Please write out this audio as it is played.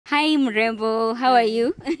Hi Mrembo, how are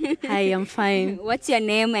you? Hi, I'm fine. What's your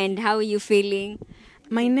name and how are you feeling?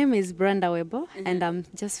 My name is Brenda and I'm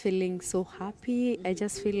just feeling so happy. I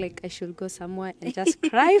just feel like I should go somewhere and just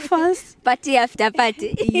cry first. Party after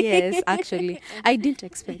party. Yes, actually. I didn't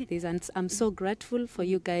expect this, and I'm so grateful for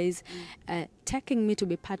you guys taking me to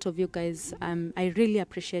be part of you guys. I really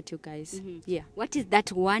appreciate you guys. Yeah. What is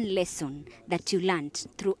that one lesson that you learned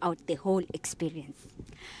throughout the whole experience?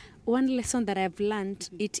 One lesson that I've learned,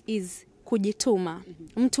 it is kujituma.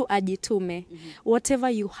 Mtu ajitume.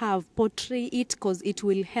 Whatever you have, portray it because it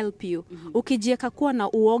will help you. Ukijieka kuwa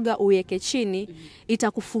na uoga uweke chini,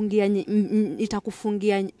 itakufungia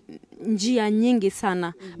njia nyingi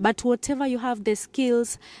sana. But whatever you have, the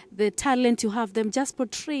skills, the talent you have them, just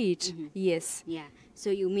portray it. Yes. Yeah.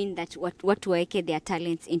 So you mean that what wake their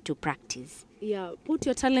talents into practice? Yeah, put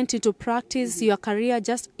your talent into practice, your career,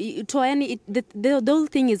 just to any, the whole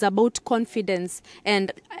thing is about confidence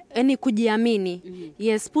and any kujiamini.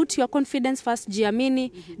 Yes, put your confidence first,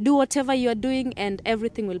 jiamini, do whatever you are doing and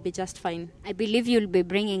everything will be just fine. I believe you'll be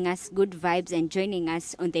bringing us good vibes and joining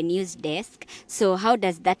us on the news desk. So how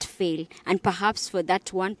does that feel? And perhaps for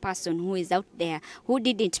that one person who is out there who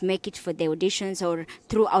didn't make it for the auditions or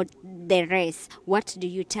throughout the race, what do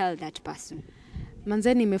you tell that person?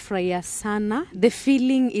 Manze nimefurahia sana. The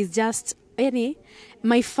feeling is just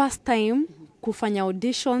my first time kufanya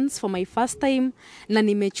auditions for my first time na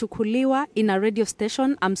nimechukuliwa in a radio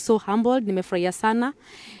station. I'm so humbled. Nimefurahia sana.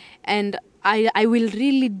 And I will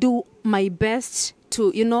really do my best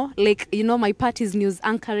to, my part is news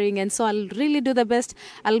anchoring, and so I'll really do the best.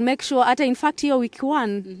 I'll make sure, in fact, here week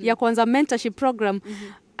 1, ya kwanza mentorship program,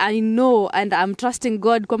 I know and I'm trusting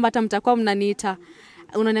God kwamba hata mtakuwa mnaniita.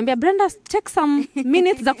 Unaniambia Brenda, take some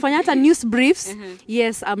minutes za kufanya hata news briefs.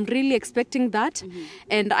 Yes, I'm really expecting that.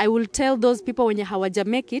 And I will tell those people wenye hawaja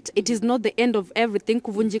make it, it is not the end of everything.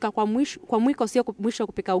 Kuvunjika kwa mwiko sio mwisho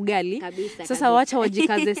kupika ugali. Sasa wacha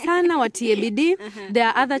wajikaze sana, watie bidii. There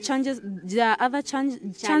are other chances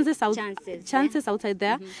outside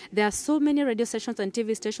there. There are so many radio stations and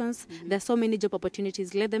TV stations. There are so many job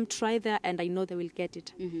opportunities. Let them try there and I know they will get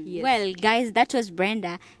it. Yes. Well, guys, that was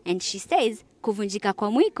Brenda and she says kuvunjika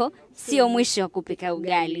kwa mwiko sio mwisho wa kupika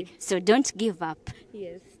ugali. So don't give up.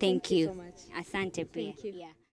 Yes. Thank you. So much. Asante pia. Thank you. Yeah.